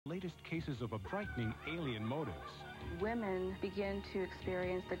Latest cases of a frightening alien motives. Women begin to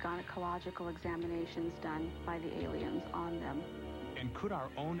experience the gynecological examinations done by the aliens on them. And could our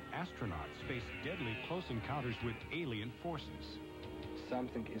own astronauts face deadly close encounters with alien forces?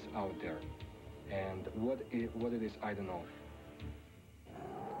 Something is out there, and what it is, I don't know.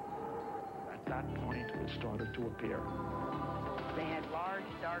 At that point, it started to appear. They had large,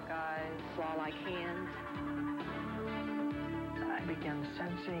 dark eyes, claw-like hands. I began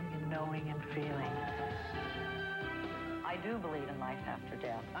sensing and knowing and feeling. I do believe in life after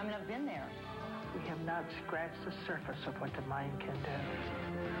death. I mean, I've been there. We have not scratched the surface of what the mind can do.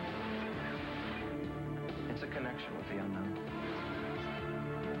 It's a connection with the unknown.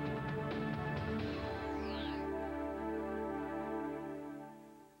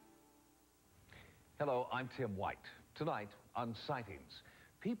 Hello, I'm Tim White. Tonight on Sightings,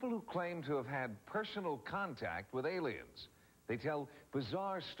 people who claim to have had personal contact with aliens. They tell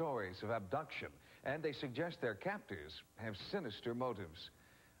bizarre stories of abduction, and they suggest their captors have sinister motives.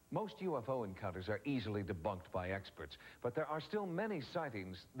 Most UFO encounters are easily debunked by experts, but there are still many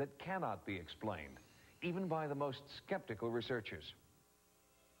sightings that cannot be explained, even by the most skeptical researchers.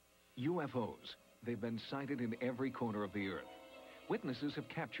 UFOs, they've been sighted in every corner of the Earth. Witnesses have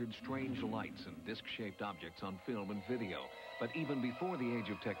captured strange lights and disc-shaped objects on film and video, but even before the age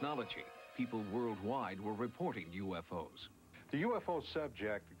of technology, people worldwide were reporting UFOs. The UFO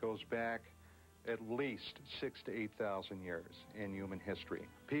subject goes back at least 6,000 to 8,000 years in human history.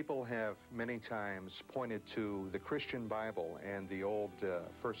 People have many times pointed to the Christian Bible and the old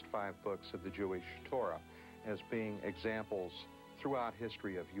first 5 books of the Jewish Torah as being examples throughout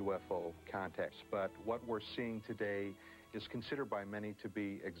history of UFO contacts. But what we're seeing today is considered by many to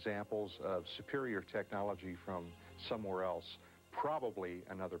be examples of superior technology from somewhere else, probably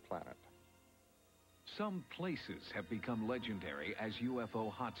another planet. Some places have become legendary as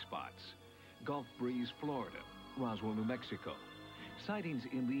UFO hotspots. Gulf Breeze, Florida, Roswell, New Mexico. Sightings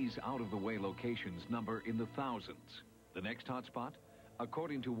in these out-of-the-way locations number in the thousands. The next hotspot?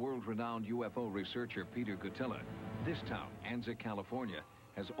 According to world-renowned UFO researcher Peter Gutilla, this town, Anza, California,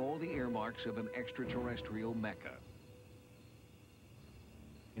 has all the earmarks of an extraterrestrial mecca.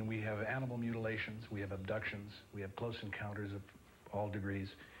 And we have animal mutilations, we have abductions, we have close encounters of all degrees.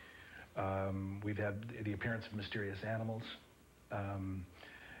 We've had the appearance of mysterious animals,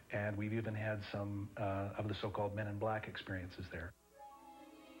 and we've even had some of the so-called Men in Black experiences there.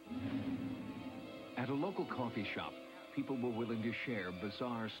 At a local coffee shop, people were willing to share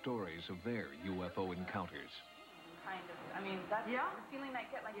bizarre stories of their UFO encounters. Kind of. I mean, that's the feeling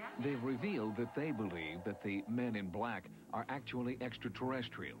I get like that. They've revealed that they believe that the Men in Black are actually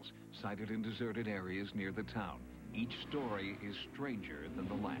extraterrestrials, sighted in deserted areas near the town. Each story is stranger than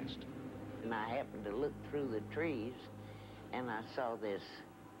the last. And I happened to look through the trees, and I saw this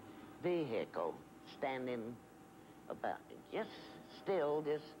vehicle standing about, just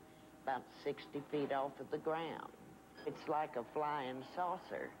about 60 feet off of the ground. It's like a flying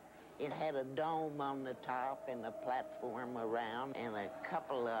saucer. It had a dome on the top and a platform around, and a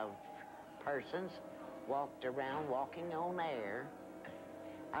couple of persons walked around walking on air.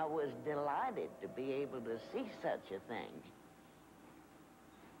 I was delighted to be able to see such a thing.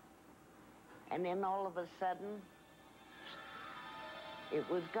 And then all of a sudden, it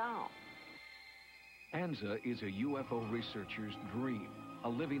was gone. Anza is a UFO researcher's dream, a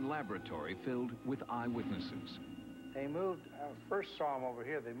living laboratory filled with eyewitnesses. They moved, I first saw them over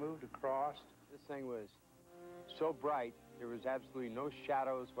here, they moved across. This thing was so bright, there was absolutely no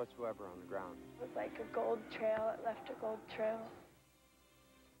shadows whatsoever on the ground. It was like a gold trail, it left a gold trail.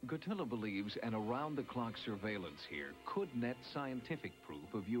 Gutilla believes an around-the-clock surveillance here could net scientific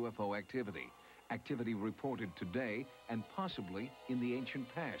proof of UFO activity. Activity reported today and possibly in the ancient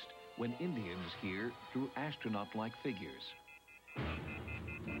past when Indians here drew astronaut-like figures.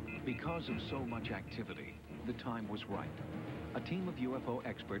 Because of so much activity, the time was right. A team of UFO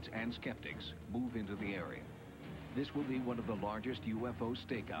experts and skeptics move into the area. This will be one of the largest UFO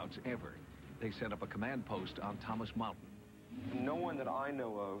stakeouts ever. They set up a command post on Thomas Mountain. No one that I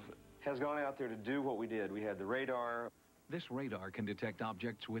know of has gone out there to do what we did. We had the radar. This radar can detect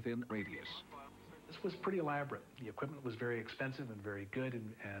objects within radius. This was pretty elaborate. The equipment was very expensive and very good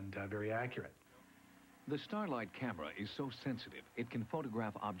and very accurate. The Starlight camera is so sensitive, it can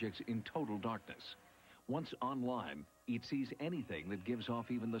photograph objects in total darkness. Once online, it sees anything that gives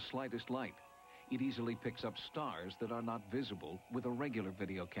off even the slightest light. It easily picks up stars that are not visible with a regular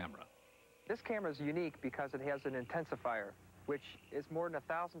video camera. This camera is unique because it has an intensifier, which is more than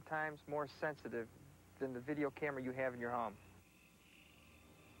 1,000 times more sensitive than the video camera you have in your home.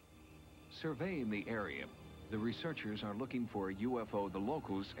 Surveying the area, The researchers are looking for a UFO the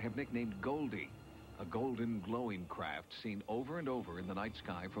locals have nicknamed Goldie, a golden glowing craft seen over and over in the night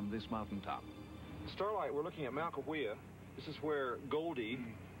sky from this mountaintop. Starlight, we're looking at Mount Cahuilla. This is where Goldie,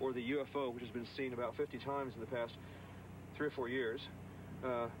 or the UFO, which has been seen about 50 times in the past 3 or 4 years,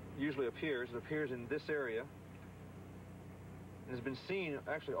 usually appears. It appears in this area and has been seen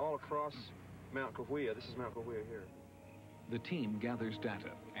actually all across Mount Cahuilla. This is Mount Cahuilla here. The team gathers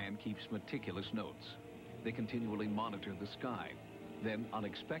data and keeps meticulous notes. They continually monitor the sky. Then,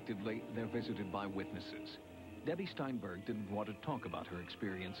 unexpectedly, they're visited by witnesses. Debbie Steinberg didn't want to talk about her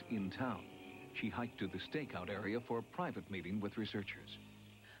experience in town. She hiked to the stakeout area for a private meeting with researchers.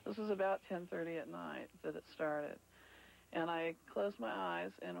 This was about 10:30 at night that it started. And I closed my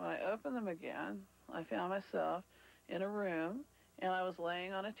eyes, and when I opened them again, I found myself in a room, and I was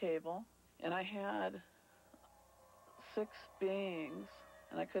laying on a table, and I had 6 beings,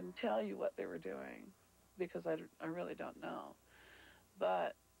 and I couldn't tell you what they were doing because I really don't know.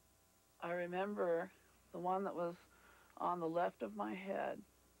 But I remember the one that was on the left of my head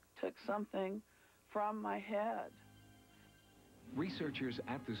took something from my head. Researchers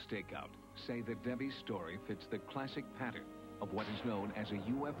at the stakeout say that Debbie's story fits the classic pattern of what is known as a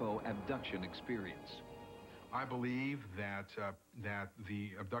UFO abduction experience. I believe that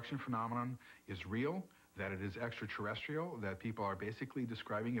the abduction phenomenon is real, that it is extraterrestrial, that people are basically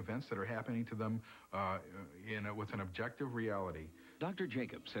describing events that are happening to them with an objective reality. Dr.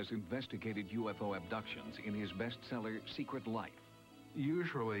 Jacobs has investigated UFO abductions in his bestseller, Secret Life.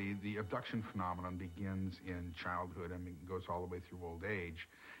 Usually, the abduction phenomenon begins in childhood and goes all the way through old age.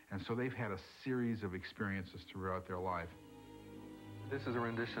 And so they've had a series of experiences throughout their life. This is a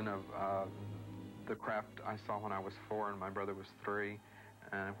rendition of the craft I saw when I was 4 and my brother was 3,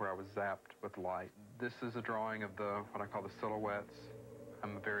 and where I was zapped with light. This is a drawing of what I call the silhouettes.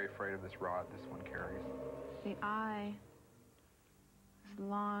 I'm very afraid of this rod this one carries. The eye is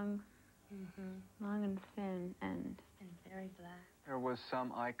long, long and thin and very black. There was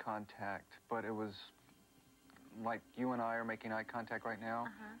some eye contact, but it was like you and I are making eye contact right now.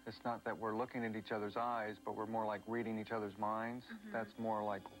 It's not that we're looking at each other's eyes, but we're more like reading each other's minds. That's more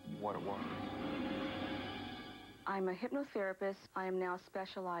like what it was. I'm a hypnotherapist. I am now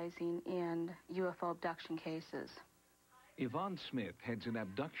specializing in UFO abduction cases. Yvonne Smith heads an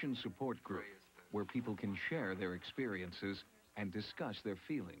abduction support group where people can share their experiences and discuss their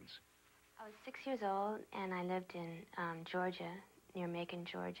feelings. I was 6 years old, and I lived in Georgia, near Macon,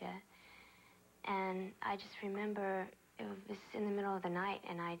 Georgia. And I just remember it was in the middle of the night,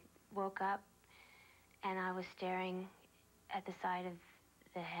 and I woke up, and I was staring at the side of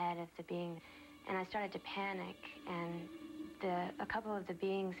the head of the being. And I started to panic, and a couple of the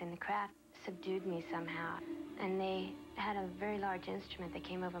beings in the craft subdued me somehow. And they had a very large instrument that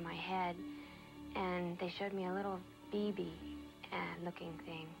came over my head, and they showed me a little BB-looking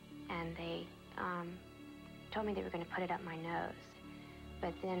thing. And they told me they were going to put it up my nose.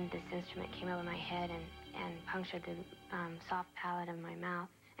 But then this instrument came over my head and punctured the soft palate of my mouth,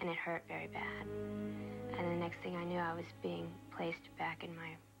 and it hurt very bad. And the next thing I knew, I was being placed back in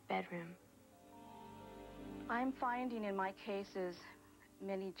my bedroom. I'm finding in my cases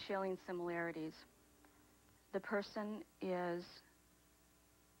many chilling similarities. The person is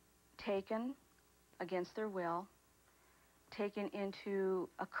taken against their will, taken into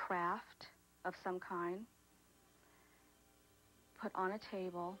a craft of some kind, put on a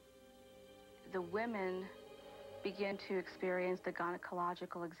table. The women begin to experience the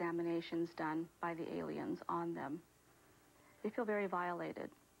gynecological examinations done by the aliens on them. They feel very violated.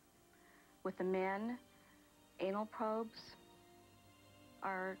 With the men, anal probes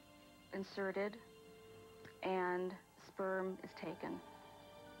are inserted and sperm is taken.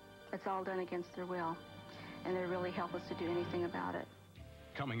 It's all done against their will, and they're really helpless to do anything about it.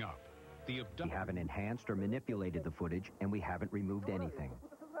 Coming up, we haven't enhanced or manipulated the footage, and we haven't removed anything.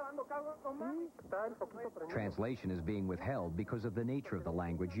 Translation is being withheld because of the nature of the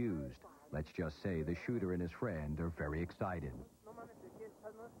language used. Let's just say the shooter and his friend are very excited.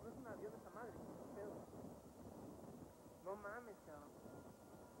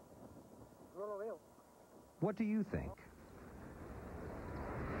 What do you think?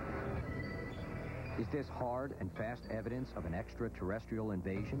 Is this hard and fast evidence of an extraterrestrial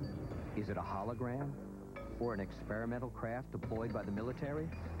invasion? Is it a hologram? Or an experimental craft deployed by the military?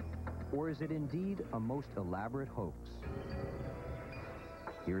 Or is it indeed a most elaborate hoax?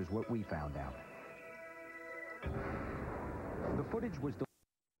 Here's what we found out. The footage was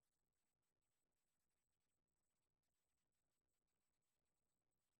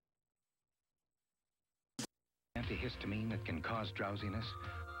antihistamine that can cause drowsiness,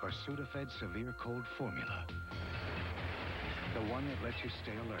 or Sudafed Severe Cold Formula. The one that lets you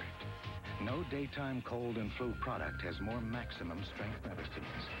stay alert. No daytime cold and flu product has more maximum strength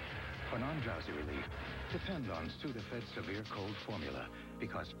medicines. For non-drowsy relief, depend on Sudafed Severe Cold Formula,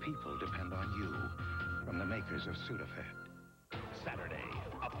 because people depend on you. From the makers of Sudafed. Saturday,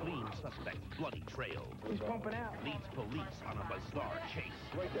 a fleeing suspect's bloody trail. He's pumping out. Leads police on a bizarre chase.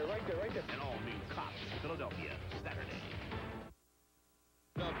 Right there, right there, right there. An all-new Cops in Philadelphia, Saturday.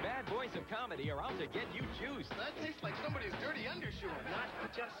 The bad boys of comedy are out to get you juiced. That tastes like somebody's dirty undershoe. Not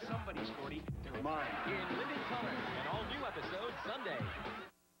just somebody's, Gordy. They're mine. In living color, an all-new episode Sunday.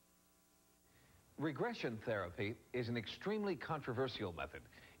 Regression therapy is an extremely controversial method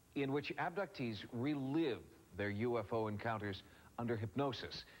in which abductees relive their UFO encounters under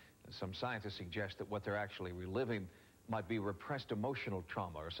hypnosis. Some scientists suggest that what they're actually reliving might be repressed emotional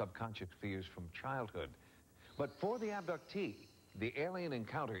trauma or subconscious fears from childhood. But for the abductee, the alien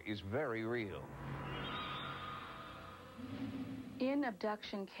encounter is very real. In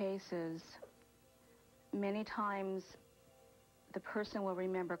abduction cases, many times the person will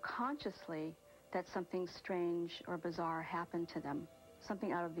remember consciously that something strange or bizarre happened to them,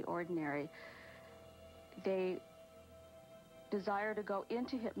 something out of the ordinary. They desire to go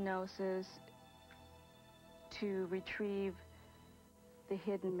into hypnosis to retrieve the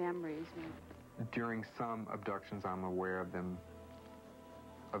hidden memories. During some abductions, I'm aware of them,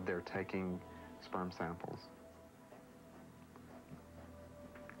 of their taking sperm samples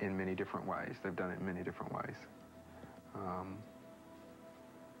in many different ways. They've done it in many different ways.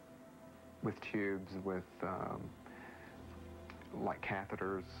 With tubes, with like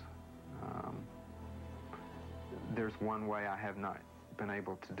catheters. There's one way I have not been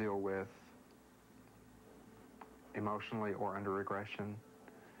able to deal with emotionally or under regression,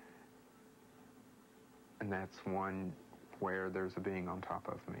 and that's one where there's a being on top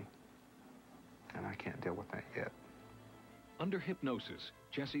of me, and I can't deal with that yet. Under hypnosis,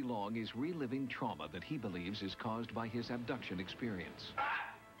 Jesse Long is reliving trauma that he believes is caused by his abduction experience.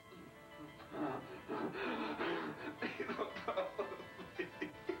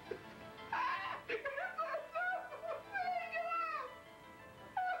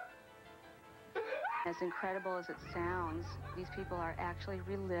 As incredible as it sounds, these people are actually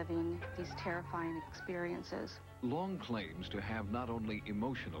reliving these terrifying experiences. Long claims to have not only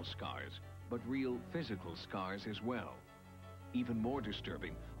emotional scars, but real physical scars as well. Even more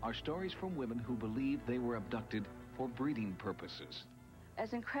disturbing are stories from women who believe they were abducted for breeding purposes.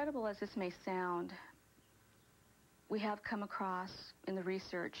 As incredible as this may sound, we have come across in the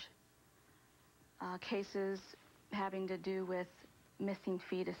research cases having to do with missing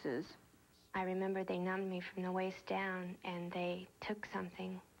fetuses. I remember they numbed me from the waist down, and they took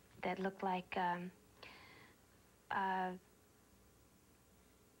something that looked like an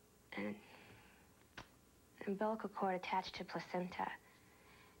umbilical cord attached to placenta,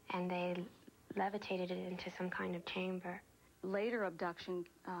 and they levitated it into some kind of chamber. Later abduction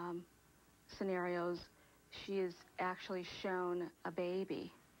scenarios, she is actually shown a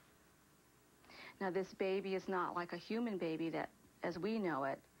baby. Now, this baby is not like a human baby that, as we know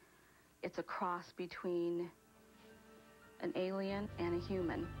it, it's a cross between an alien and a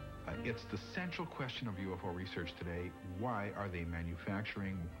human. It's the central question of UFO research today. Why are they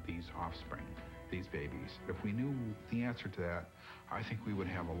manufacturing these offspring, these babies? If we knew the answer to that, I think we would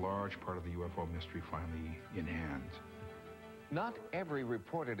have a large part of the UFO mystery finally in hand. Not every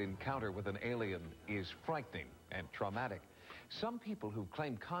reported encounter with an alien is frightening and traumatic. Some people who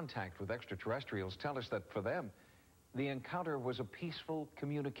claim contact with extraterrestrials tell us that for them, the encounter was a peaceful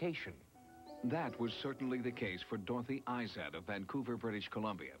communication. That was certainly the case for Dorothy Izad of Vancouver, British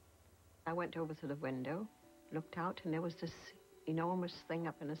Columbia. I went over to the window, looked out, and there was this enormous thing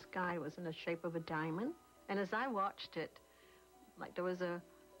up in the sky. It was in the shape of a diamond. And as I watched it, like there was a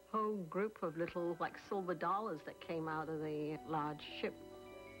whole group of little, like, silver dollars that came out of the large ship.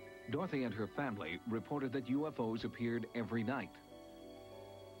 Dorothy and her family reported that UFOs appeared every night.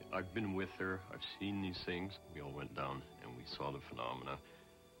 I've been with her. I've seen these things. We all went down and we saw the phenomena,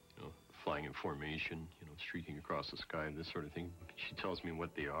 you know, flying in formation, you know, streaking across the sky, this sort of thing. She tells me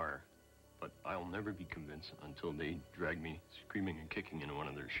what they are, but I'll never be convinced until they drag me screaming and kicking into one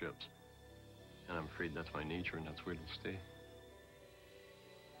of their ships. And I'm afraid that's my nature, and that's where it'll stay.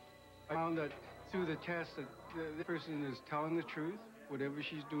 I found that through the test that the person is telling the truth, whatever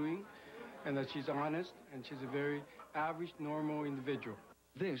she's doing, and that she's honest, and she's a very average, normal individual.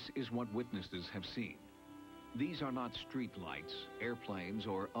 This is what witnesses have seen. These are not street lights, airplanes,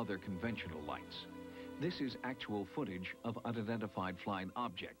 or other conventional lights. This is actual footage of unidentified flying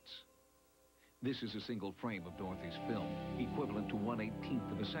objects. This is a single frame of Dorothy's film, equivalent to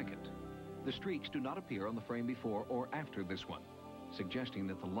 1/18 of a second. The streaks do not appear on the frame before or after this one, suggesting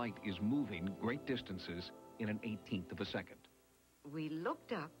that the light is moving great distances in an 1/18 of a second. We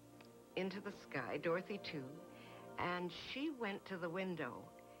looked up into the sky, Dorothy too, and she went to the window,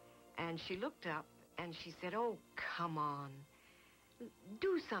 and she looked up, and she said, "Oh, come on.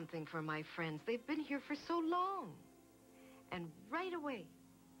 Do something for my friends. They've been here for so long." And right away,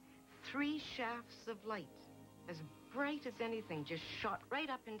 3 shafts of light, as bright as anything, just shot right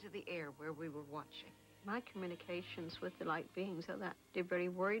up into the air where we were watching. My communications with the light beings are that they're very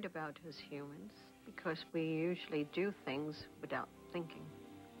worried about us humans because we usually do things without thinking.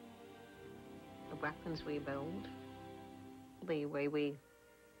 The weapons we build, the way we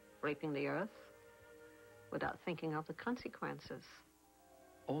raping the earth without thinking of the consequences.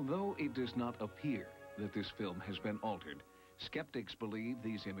 Although it does not appear that this film has been altered, skeptics believe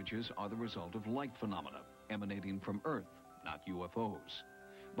these images are the result of light phenomena emanating from Earth, not UFOs.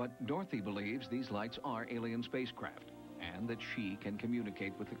 But Dorothy believes these lights are alien spacecraft and that she can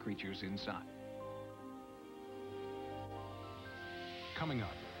communicate with the creatures inside. Coming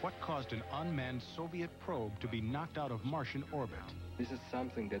up, what caused an unmanned Soviet probe to be knocked out of Martian orbit? This is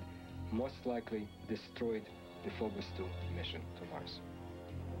something that most likely destroyed the Phobos 2 mission to Mars.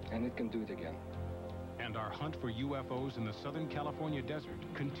 And it can do it again. And our hunt for UFOs in the Southern California desert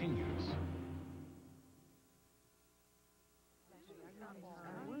continues.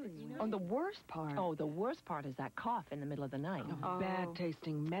 Oh, the worst part is that cough in the middle of the night. Bad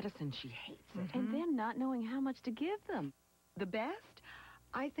tasting medicine. She hates it. And then not knowing how much to give them. The best?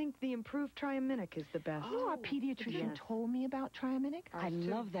 I think the improved Triaminic is the best. Oh, our pediatrician told me about Triaminic. I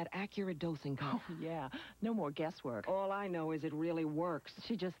love that accurate dosing cuff. Oh, yeah. No more guesswork. All I know is it really works.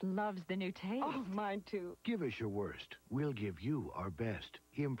 She just loves the new taste. Oh, mine too. Give us your worst. We'll give you our best.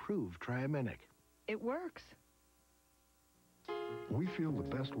 Improved Triaminic. It works. We feel the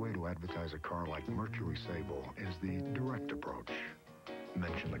best way to advertise a car like Mercury Sable is the direct approach.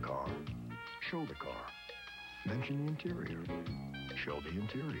 Mention the car. Show the car. Mention the interior. Show the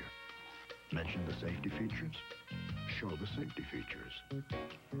interior. Mention the safety features. Show the safety features.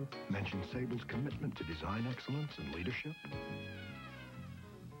 Mention Sable's commitment to design excellence and leadership.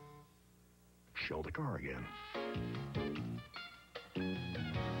 Show the car again.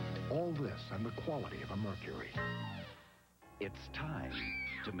 All this and the quality of a Mercury. It's time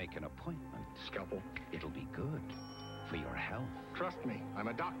to make an appointment. Scalpel. It'll be good for your health. Trust me, I'm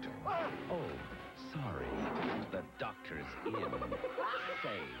a doctor. Oh, sorry. The doctor's in.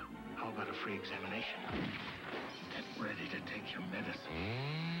 Say. How about a free examination? Get ready to take your medicine.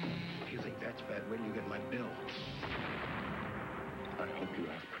 If you think that's bad, wait till you get my bill. I hope you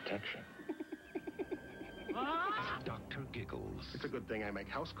have protection. Dr. Giggles. It's a good thing I make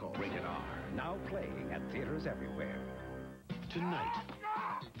house calls. Rated R. Now playing at theaters everywhere. Tonight,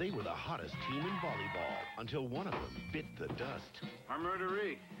 they were the hottest team in volleyball until one of them bit the dust. Our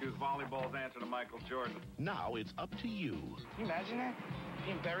murderee, whose volleyball's answer to Michael Jordan. Now it's up to you. Can you imagine that?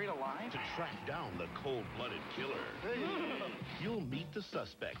 Being buried alive? To track down the cold-blooded killer. You'll meet the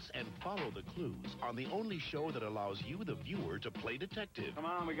suspects and follow the clues on the only show that allows you, the viewer, to play detective. Come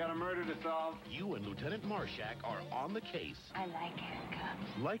on, we got a murder to solve. You and Lieutenant Marshak are on the case. I like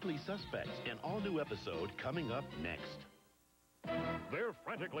handcuffs. Likely suspects, an all-new episode coming up next. They're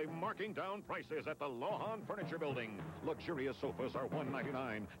frantically marking down prices at the Lohan Furniture Building. Luxurious sofas are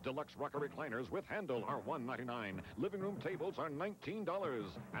 $199. Deluxe rocker recliners with handle are $199. Living room tables are $19.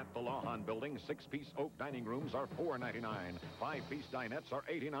 At the Lohan Building, 6-piece oak dining rooms are $499. 5-piece dinettes are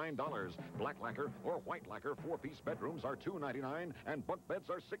 $89. Black lacquer or white lacquer 4-piece bedrooms are $299. And bunk beds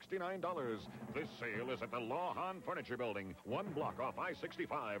are $69. This sale is at the Lohan Furniture Building, 1 block off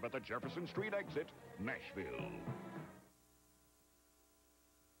I-65 at the Jefferson Street exit, Nashville.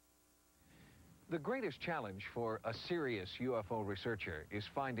 The greatest challenge for a serious UFO researcher is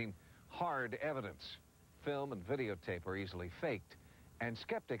finding hard evidence. Film and videotape are easily faked, and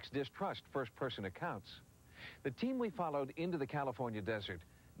skeptics distrust first-person accounts. The team we followed into the California desert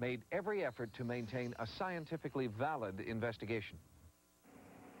made every effort to maintain a scientifically valid investigation.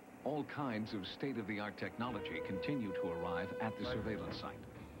 All kinds of state-of-the-art technology continue to arrive at the surveillance site.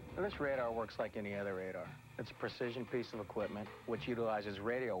 Well, this radar works like any other radar. It's a precision piece of equipment which utilizes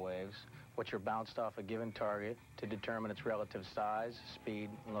radio waves which are bounced off a given target to determine its relative size, speed,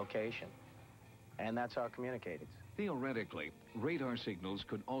 and location. And that's how it communicates. Theoretically, radar signals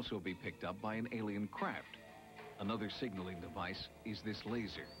could also be picked up by an alien craft. Another signaling device is this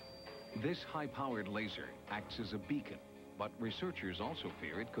laser. This high-powered laser acts as a beacon, but researchers also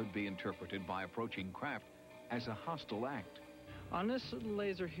fear it could be interpreted by approaching craft as a hostile act. On this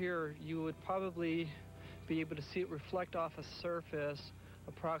laser here, you would probably be able to see it reflect off a surface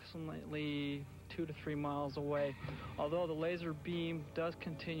approximately 2 to 3 miles away, although the laser beam does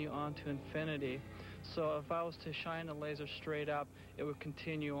continue on to infinity. So if I was to shine a laser straight up, it would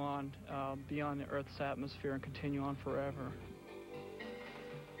continue on beyond the Earth's atmosphere and continue on forever.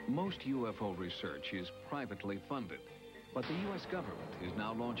 Most UFO research is privately funded, but the U.S. government is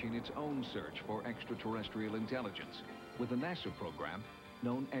now launching its own search for extraterrestrial intelligence with a NASA program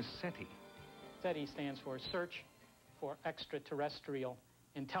known as SETI. SETI stands for Search for Extraterrestrial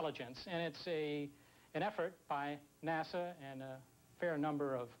Intelligence, and it's an effort by NASA and a fair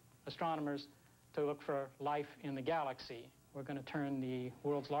number of astronomers to look for life in the galaxy. We're going to turn the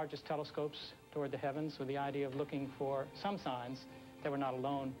world's largest telescopes toward the heavens with the idea of looking for some signs that we're not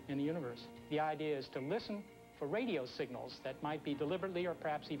alone in the universe. The idea is to listen for radio signals that might be deliberately or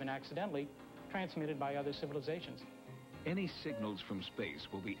perhaps even accidentally transmitted by other civilizations. Any signals from space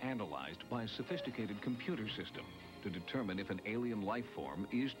will be analyzed by a sophisticated computer system to determine if an alien life form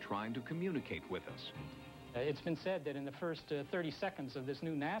is trying to communicate with us. It's been said that in the first 30 seconds of this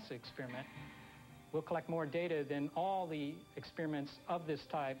new NASA experiment, we'll collect more data than all the experiments of this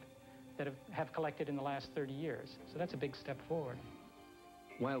type that have collected in the last 30 years. So that's a big step forward.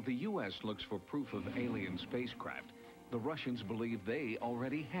 While the U.S. looks for proof of alien spacecraft, the Russians believe they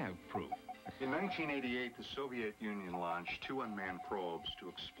already have proof. In 1988, the Soviet Union launched 2 unmanned probes to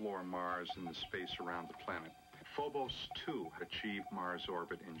explore Mars and the space around the planet. Phobos 2 achieved Mars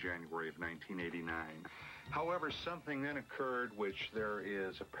orbit in January of 1989. However, something then occurred which there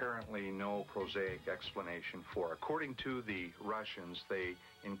is apparently no prosaic explanation for. According to the Russians, they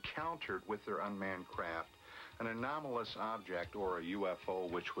encountered with their unmanned craft an anomalous object, or a U.F.O.,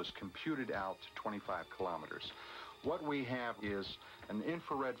 which was computed out to 25 kilometers. What we have is an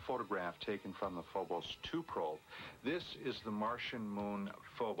infrared photograph taken from the Phobos 2 probe. This is the Martian moon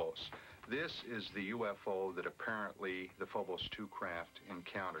Phobos. This is the U.F.O. that apparently the Phobos 2 craft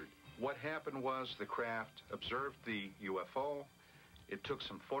encountered. What happened was the craft observed the UFO, it took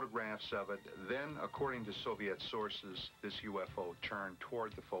some photographs of it, then, according to Soviet sources, this UFO turned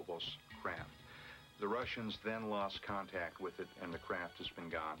toward the Phobos craft. The Russians then lost contact with it, and the craft has been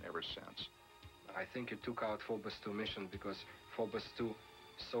gone ever since. I think it took out Phobos 2 mission because Phobos 2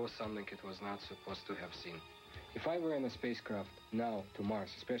 saw something it was not supposed to have seen. If I were in a spacecraft now to Mars,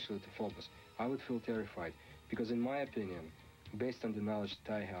 especially to Phobos, I would feel terrified because in my opinion, based on the knowledge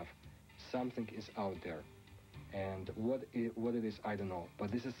that I have, something is out there. And what it is, I don't know.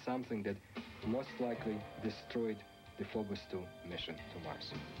 But this is something that most likely destroyed the Phobos 2 mission to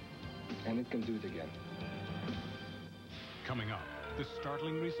Mars. And it can do it again. Coming up, the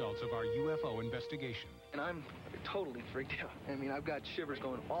startling results of our UFO investigation. And I'm totally freaked out. I mean, I've got shivers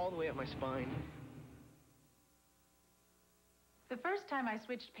going all the way up my spine. The first time I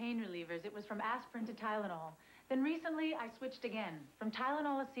switched pain relievers, it was from aspirin to Tylenol. Then recently, I switched again, from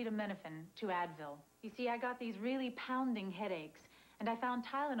Tylenol acetaminophen to Advil. You see, I got these really pounding headaches, and I found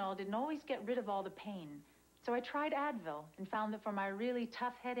Tylenol didn't always get rid of all the pain. So I tried Advil and found that for my really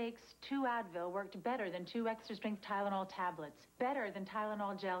tough headaches, 2 Advil worked better than 2 extra-strength Tylenol tablets, better than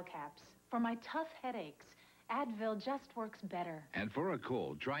Tylenol gel caps. For my tough headaches, Advil just works better. And for a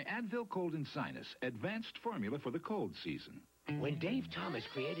cold, try Advil Cold and Sinus, advanced formula for the cold season. When Dave Thomas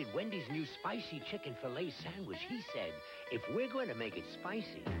created Wendy's new spicy chicken filet sandwich, he said, if we're going to make it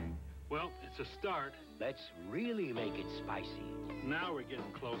spicy... Well, it's a start. Let's really make it spicy. Now we're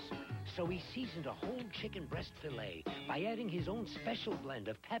getting closer. So he seasoned a whole chicken breast filet by adding his own special blend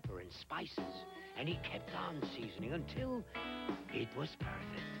of pepper and spices. And he kept on seasoning until it was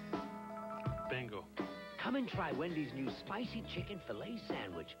perfect. Bingo. Come and try Wendy's new spicy chicken filet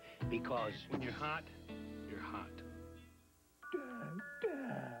sandwich, because... when you're hot, you're hot.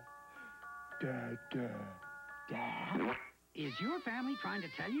 Dad? Is your family trying to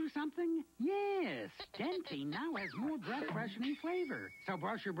tell you something? Yes, Dentine now has more breath-freshening flavor. So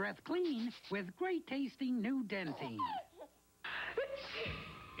brush your breath clean with great-tasting new Dentine.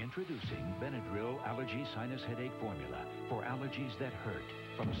 Introducing Benadryl Allergy Sinus Headache Formula for allergies that hurt,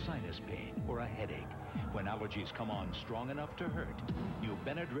 from sinus pain or a headache. When allergies come on strong enough to hurt, new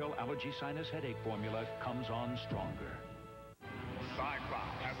Benadryl Allergy Sinus Headache Formula comes on stronger. Sci-Fi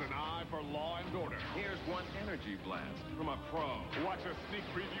has an eye for law and order. Here's one energy blast from a pro. Watch a sneak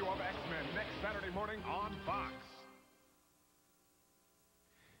preview of X-Men next Saturday morning on Fox.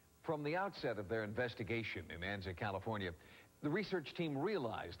 From the outset of their investigation in Anza, California, the research team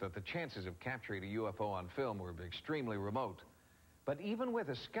realized that the chances of capturing a UFO on film were extremely remote. But even with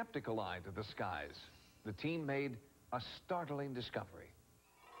a skeptical eye to the skies, the team made a startling discovery.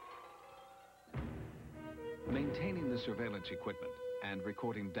 Maintaining the surveillance equipment and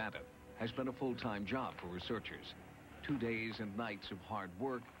recording data has been a full-time job for researchers. 2 days and nights of hard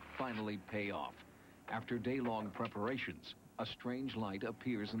work finally pay off. After day-long preparations, a strange light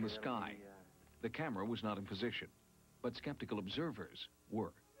appears in the sky. The camera was not in position, but skeptical observers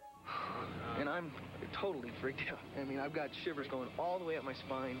were. And I'm totally freaked out. I mean, I've got shivers going all the way up my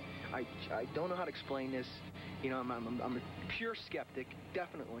spine. I don't know how to explain this. You know, I'm a pure skeptic,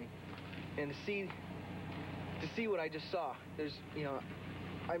 definitely. And to see what I just saw, there's, you know,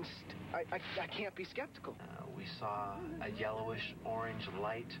 I can't be skeptical. We saw a yellowish orange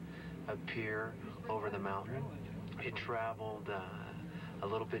light appear over the mountain. It traveled a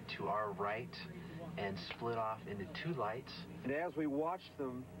little bit to our right and split off into 2 lights. And as we watched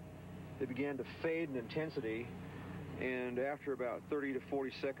them, they began to fade in intensity, and after about 30 to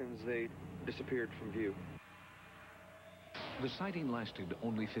 40 seconds, they disappeared from view. The sighting lasted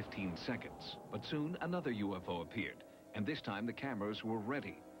only 15 seconds, but soon another UFO appeared, and this time the cameras were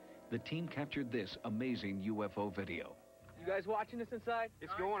ready. The team captured this amazing UFO video. You guys watching this inside?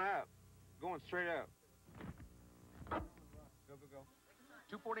 It's going up. Going straight up. Go, go, go.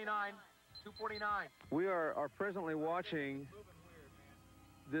 249. 249. We are presently watching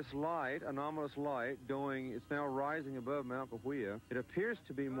this light, anomalous light, it's now rising above Mount Cahuilla. It appears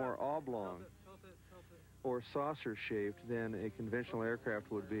to be more oblong or saucer-shaped than a conventional aircraft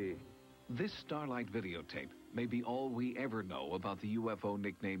would be. This starlight videotape may be all we ever know about the UFO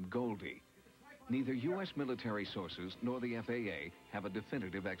nicknamed Goldie. Neither U.S. military sources nor the FAA have a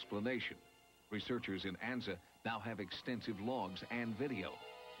definitive explanation. Researchers in ANZA now have extensive logs and video,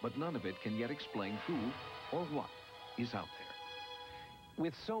 but none of it can yet explain who or what is out there.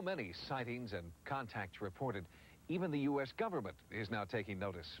 With so many sightings and contacts reported, even the U.S. government is now taking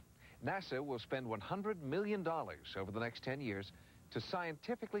notice. NASA will spend $100 million over the next 10 years to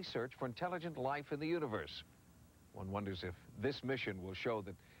scientifically search for intelligent life in the universe. One wonders if this mission will show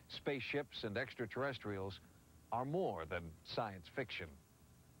that spaceships and extraterrestrials are more than science fiction.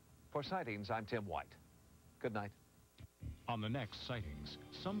 For Sightings, I'm Tim White. Good night. On the next Sightings,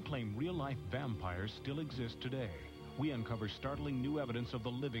 some claim real-life vampires still exist today. We uncover startling new evidence of the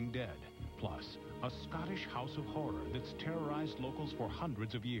living dead. Plus, a Scottish house of horror that's terrorized locals for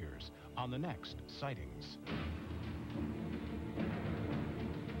hundreds of years. On the next Sightings.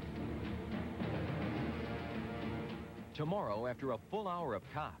 Tomorrow, after a full hour of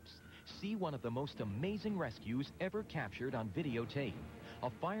Cops, see one of the most amazing rescues ever captured on videotape. A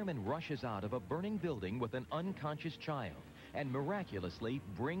fireman rushes out of a burning building with an unconscious child and miraculously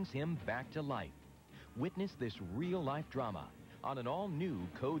brings him back to life. Witness this real-life drama on an all-new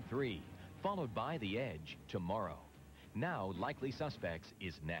Code 3, followed by The Edge tomorrow. Now, Likely Suspects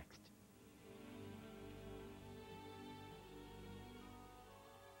is next.